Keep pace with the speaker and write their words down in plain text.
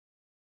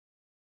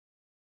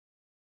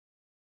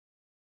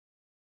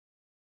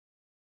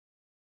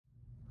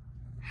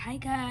Hi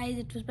guys,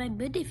 it was my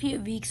birthday a few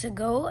weeks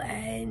ago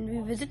and we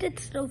visited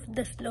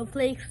the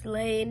SnowFlake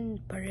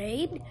Lane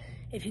Parade,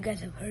 if you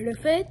guys have heard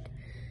of it.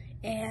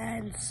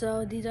 And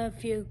so these are a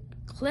few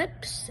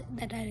clips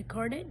that I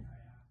recorded.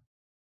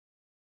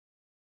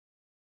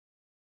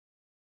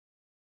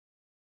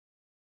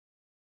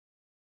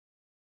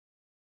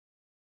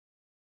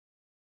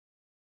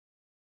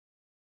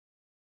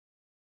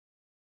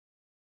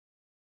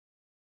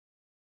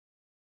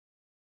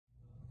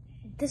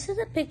 This is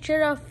a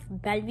picture of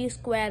Bellevue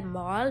Square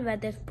Mall where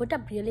they've put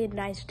up really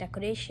nice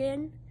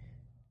decoration.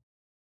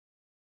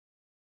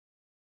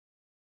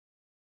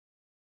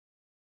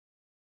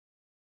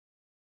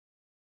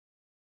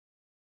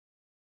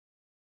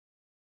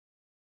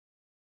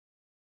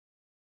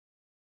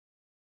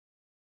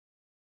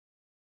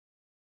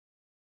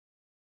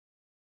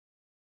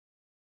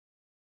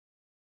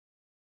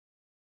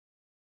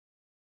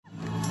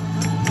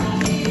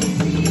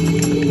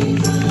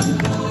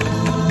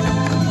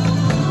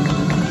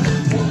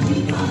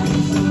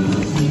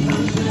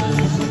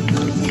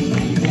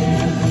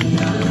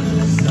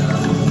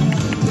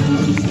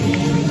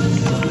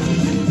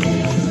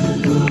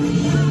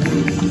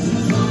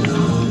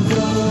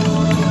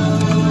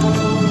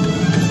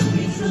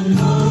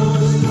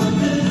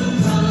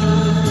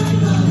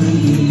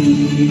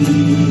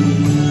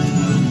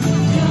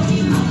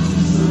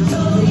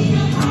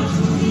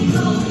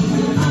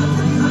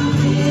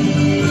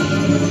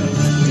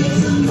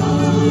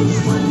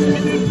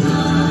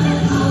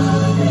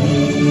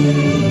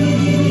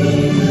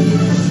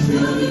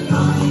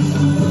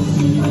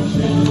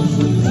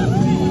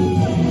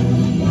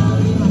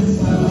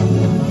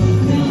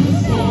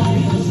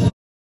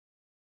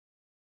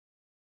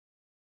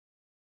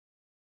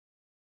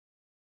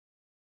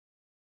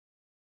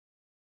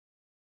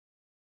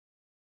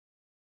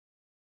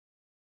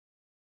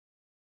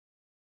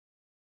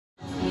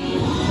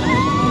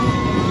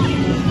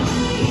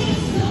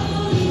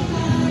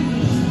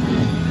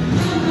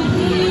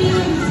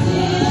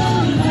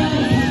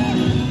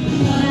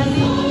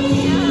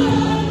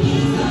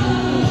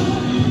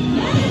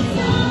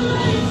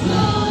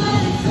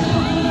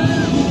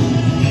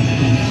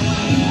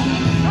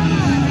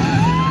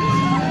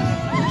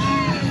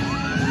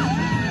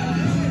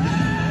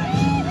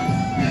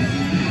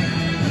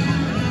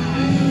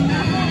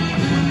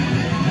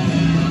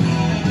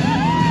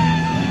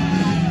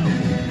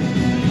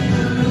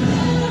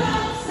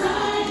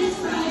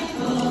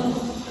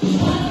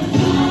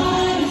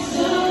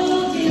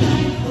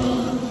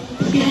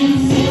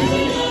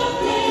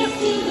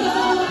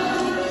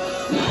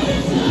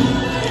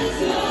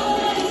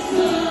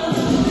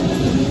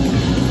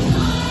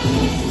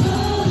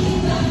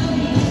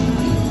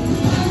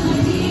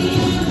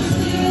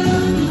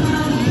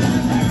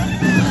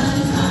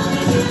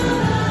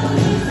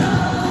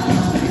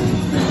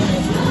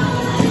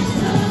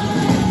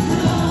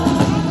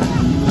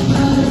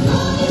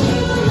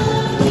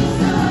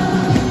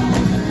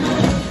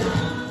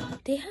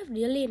 They have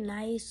really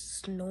nice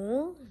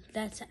snow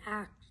that's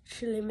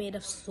actually made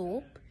of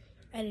soap,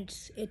 and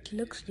it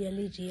looks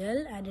really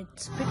real and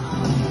it's pretty